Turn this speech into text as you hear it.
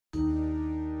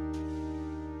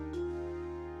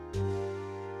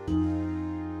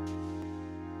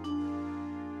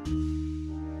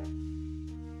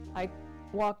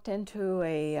walked into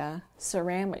a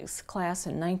ceramics class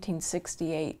in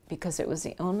 1968 because it was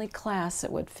the only class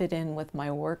that would fit in with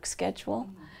my work schedule.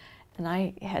 And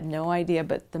I had no idea,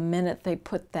 but the minute they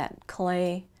put that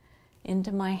clay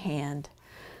into my hand,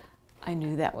 I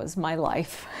knew that was my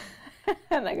life.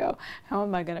 And I go, how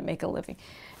am I going to make a living?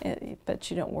 But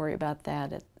you don't worry about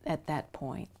that at that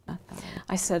point.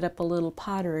 I set up a little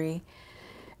pottery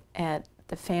at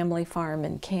the family farm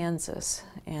in Kansas,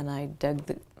 and I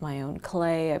dug my own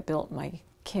clay. I built my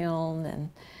kiln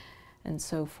and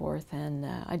so forth, and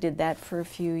I did that for a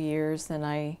few years. Then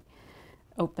I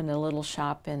opened a little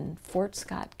shop in Fort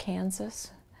Scott,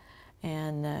 Kansas,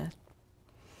 and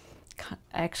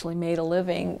actually made a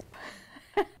living.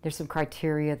 There's some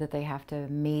criteria that they have to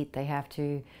meet. They have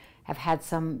to have had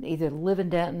some, either live in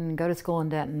Denton, go to school in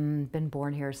Denton, been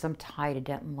born here, some tie to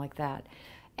Denton like that,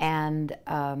 and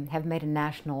have made a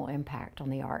national impact on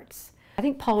the arts. I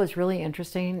think Paula is really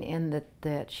interesting in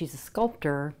that she's a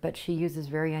sculptor, but she uses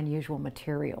very unusual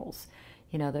materials.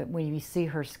 You know, that when you see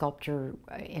her sculpture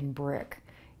in brick,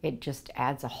 it just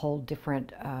adds a whole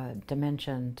different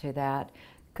dimension to that,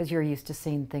 because you're used to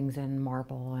seeing things in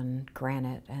marble and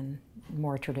granite and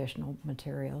more traditional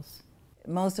materials.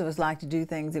 Most of us like to do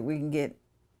things that we can get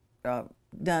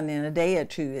done in a day or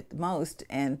two at the most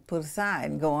and put aside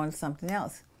and go on to something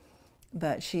else.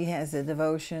 But she has a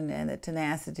devotion and a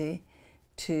tenacity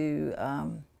to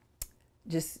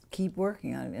just keep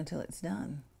working on it until it's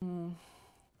done.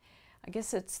 I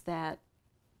guess it's that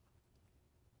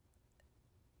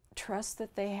trust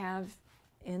that they have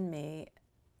in me,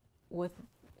 with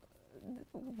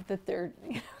that they're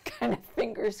kind of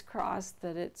fingers crossed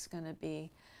that it's going to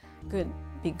be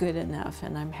good enough,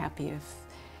 and I'm happy if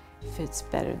it's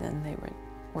better than they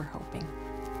were hoping.